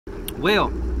Well,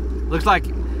 looks like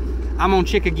I'm on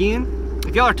chick again.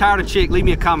 If y'all are tired of chick, leave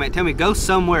me a comment. Tell me go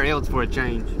somewhere else for a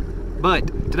change. But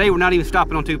today we're not even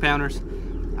stopping on 2-pounders.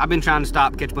 I've been trying to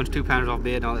stop, catch a bunch of 2-pounders off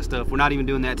bed and all that stuff. We're not even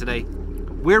doing that today.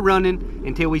 We're running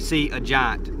until we see a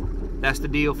giant. That's the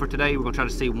deal for today. We're gonna try to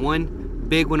see one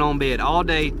big one on bed all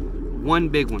day, one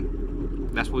big one.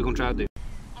 That's what we're gonna try to do.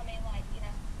 I mean, like, you know,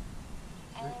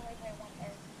 I only play 1/3.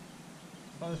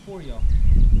 Oh, there's 4 of y'all.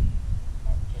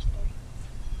 Just 3.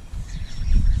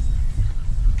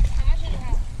 How much did you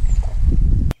have?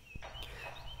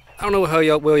 I don't know how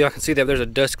y'all can see that. There's a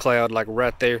dust cloud like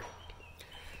right there.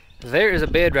 There is a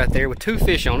bed right there with 2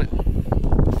 fish on it.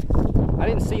 I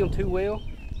didn't see them too well,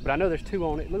 but I know there's 2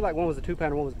 on it. It looked like one was a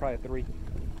 2-pounder, one was probably a 3.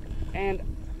 And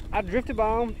I drifted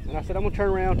by them, and I said I'm gonna turn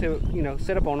around to, you know,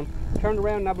 set up on them. Turned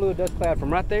around and I blew a dust cloud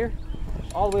from right there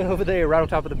all the way over there, right on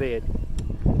top of the bed.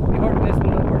 It'd be hard to mess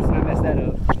one up worse than I messed that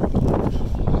up.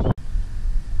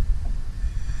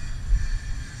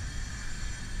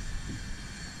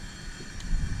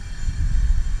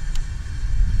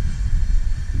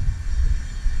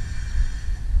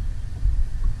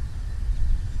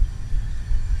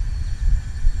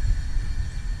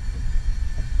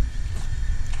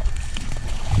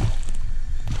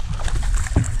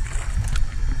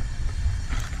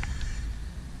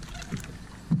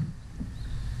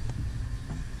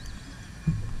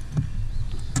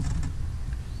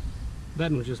 That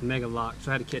one was just mega locked,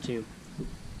 so I had to catch him.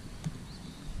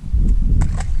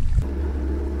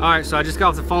 Alright, so I just got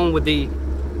off the phone with the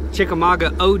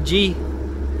Chickamauga OG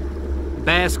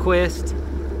Bass Quest.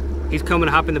 He's coming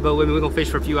to hop in the boat with me. We're going to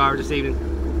fish for a few hours this evening.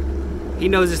 He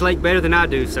knows this lake better than I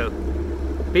do, so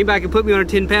if anybody can put me on a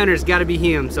 10-pounder, it's got to be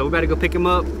him. So we better go pick him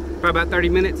up for about 30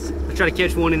 minutes. Let's try to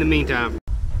catch one in the meantime.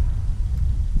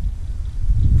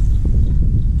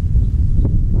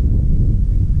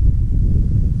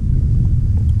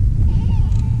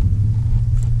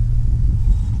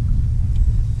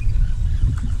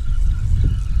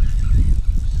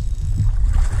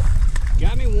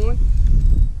 Got me one.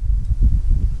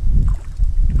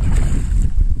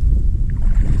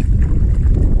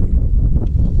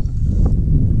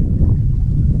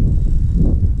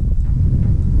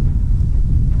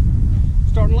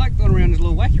 Starting to like throwing around this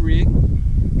little wacky rig.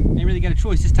 Ain't really got a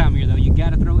choice this time of year though. You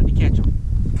gotta throw it to catch them.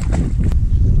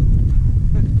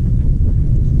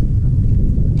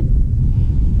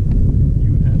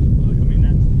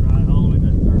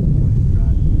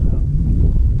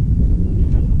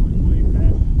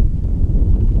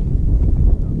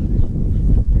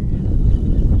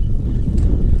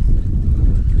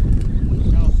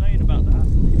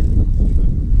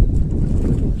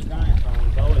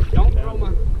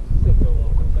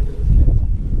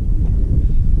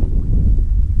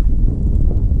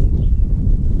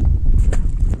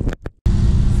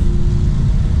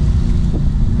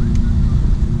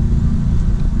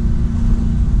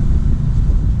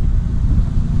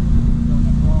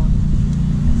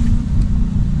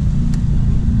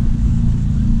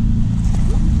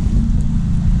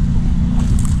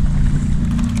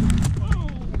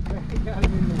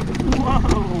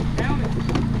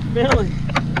 Billy.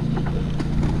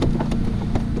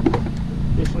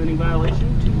 Fish landing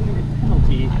violation, 2-minute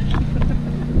penalty.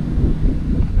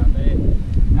 Not bad.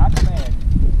 Not bad.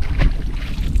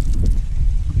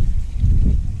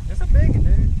 That's a big one,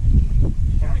 dude.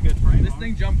 Pretty good frame. This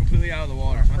thing jumped completely out of the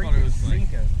water. So I thought it was like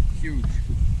huge.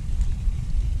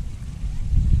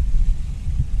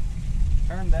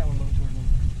 Turn that one low toward me.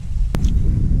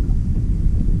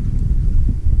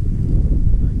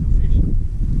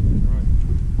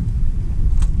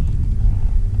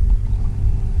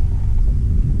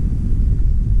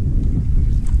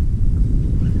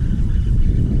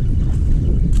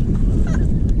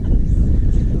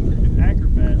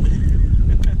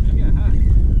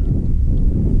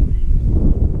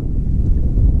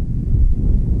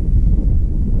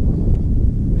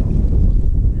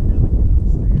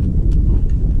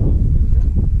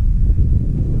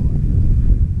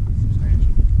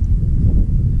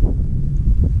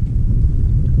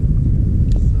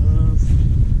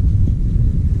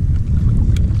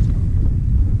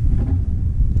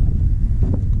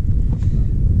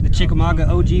 Chickamauga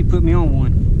OG put me on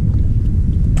one.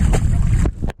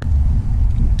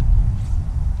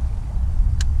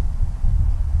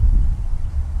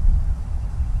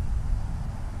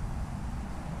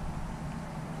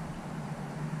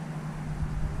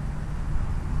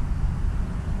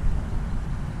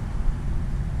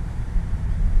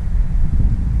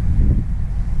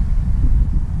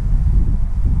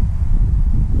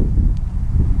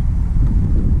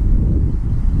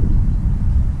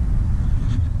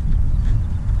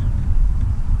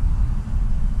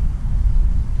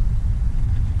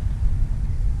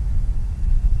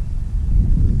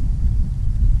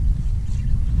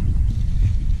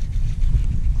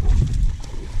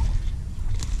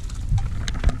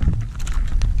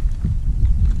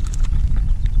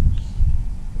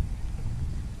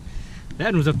 That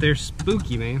one was up there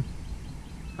spooky, man.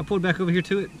 I pulled back over here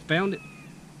to it, found it.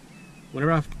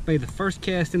 Whenever I made the first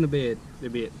cast in the bed, they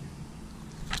bit.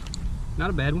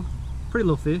 Not a bad one. Pretty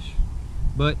little fish,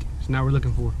 but it's not what we're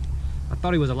looking for. I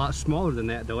thought he was a lot smaller than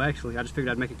that though, actually. I just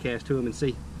figured I'd make a cast to him and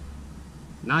see.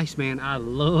 Nice, man. I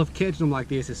love catching them like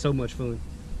this. It's so much fun.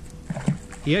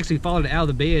 He actually followed it out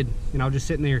of the bed, and I was just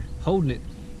sitting there holding it.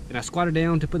 And I squatted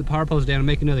down to put the power post down and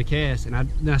make another cast. And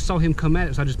then I saw him come at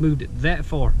it, so I just moved it that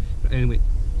far. And it went,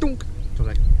 dunk. So I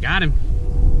was like, got him.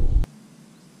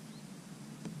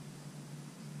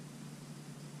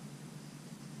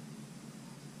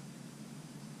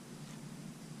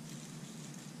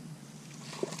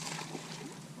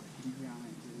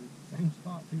 Same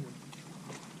spot too.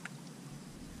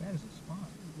 That is a spot.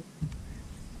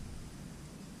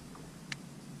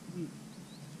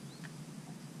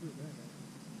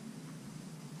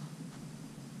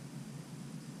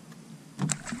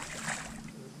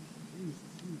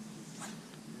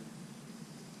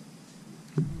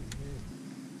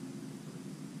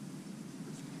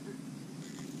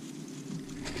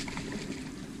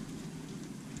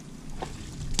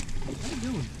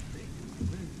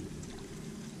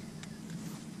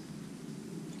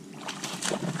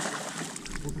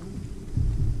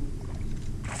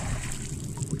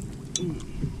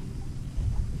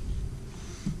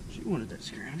 She wanted that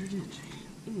scrounger, didn't she?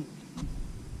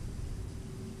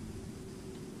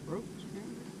 Broke the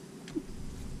scrounger.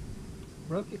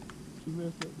 Broke it. She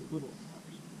messed up the little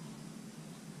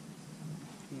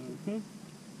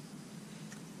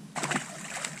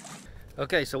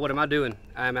Okay, so what am I doing?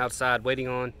 I'm outside waiting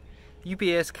on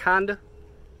UPS, kinda.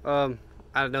 I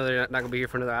know they're not gonna be here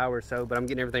for another hour or so, but I'm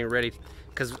getting everything ready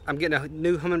because I'm getting a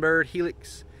new Humminbird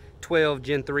Helix 12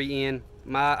 Gen 3 in.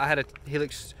 I had a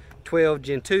Helix 12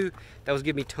 Gen 2 that was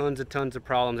giving me tons of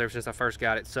problems ever since I first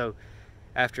got it. So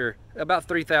after about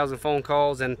 3,000 phone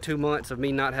calls and 2 months of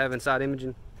me not having side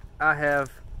imaging, I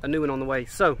have a new one on the way.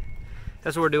 So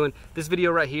that's what we're doing. This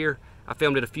video right here, I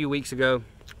filmed it a few weeks ago.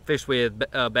 Fished with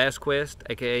Bass Quest,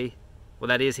 aka, well,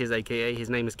 that is his AKA. His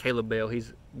name is Caleb Bell. He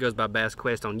goes by Bass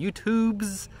Quest on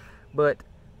YouTubes. But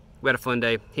we had a fun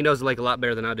day. He knows the lake a lot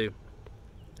better than I do.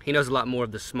 He knows a lot more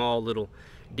of the small little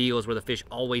deals where the fish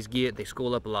always get. They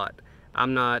school up a lot.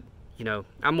 I'm not, you know,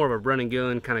 I'm more of a run and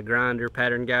gun kind of grinder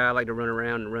pattern guy. I like to run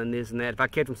around and run this and that. If I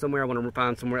catch them somewhere, I want to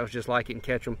find somewhere else just like it and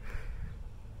catch them.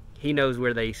 He knows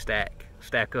where they stack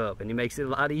up, and he makes it a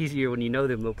lot easier when you know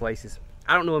them little places.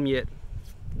 I don't know them yet.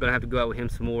 I'm gonna have to go out with him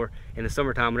some more in the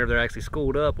summertime whenever they're actually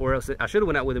schooled up, or else I should have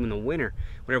went out with him in the winter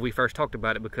whenever we first talked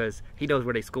about it, because he knows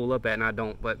where they school up at and I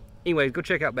don't. But anyways, go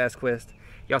check out Bass Quest.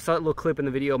 Y'all saw that little clip in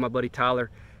the video of my buddy Tyler.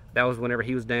 That was whenever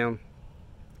he was down.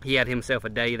 He had himself a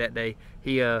day that day.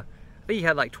 I think he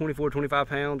had like 24, 25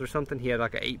 pounds or something. He had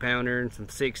like an 8-pounder and some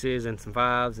 6s and some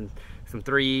 5s and some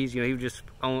 3s. You know, he was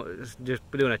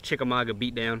just doing a Chickamauga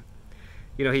beatdown.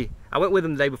 You know, I went with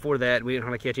him the day before that. We didn't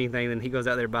want to catch anything. Then he goes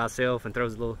out there by himself and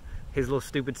throws his little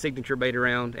stupid signature bait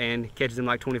around and catches him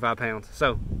like 25 pounds.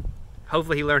 So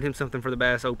hopefully he learned him something for the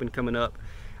Bass Open coming up.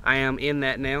 I am in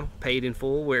that now, paid in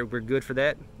full. We're good for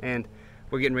that, and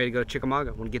we're getting ready to go to Chickamauga.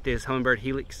 I want to get this Humminbird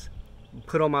Helix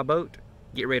put on my boat,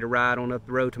 get ready to ride on up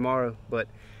the road tomorrow. But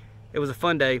it was a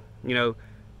fun day. You know,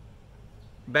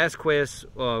 Bass Quest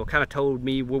kind of told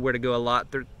me where to go a lot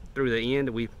through the end.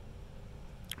 We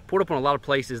poured up on a lot of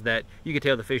places that you could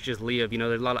tell the fish just live. You know,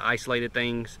 there's a lot of isolated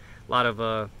things. A lot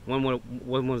of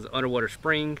one was underwater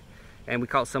spring, and we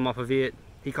caught some off of it.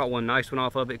 He caught one nice one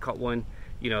off of it. Caught one,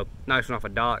 you know, nice one off a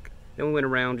dock. Then we went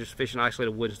around just fishing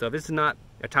isolated wood and stuff. This is not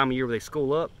a time of year where they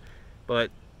school up,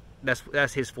 but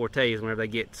that's his forte, is whenever they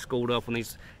get schooled up on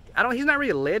these. He's not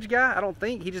really a ledge guy, I don't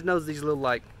think. He just knows these little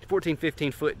like 14,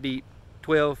 15 foot deep,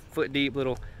 12 foot deep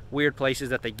little weird places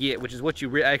that they get, which is what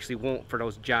you actually want for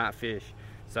those giant fish.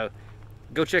 So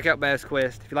go check out Bass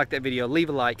Quest. If you like that video, leave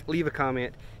a like, leave a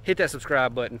comment, hit that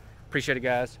subscribe button. Appreciate it,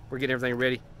 guys. We're getting everything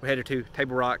ready. We're headed to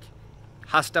Table Rock.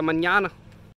 Hasta mañana.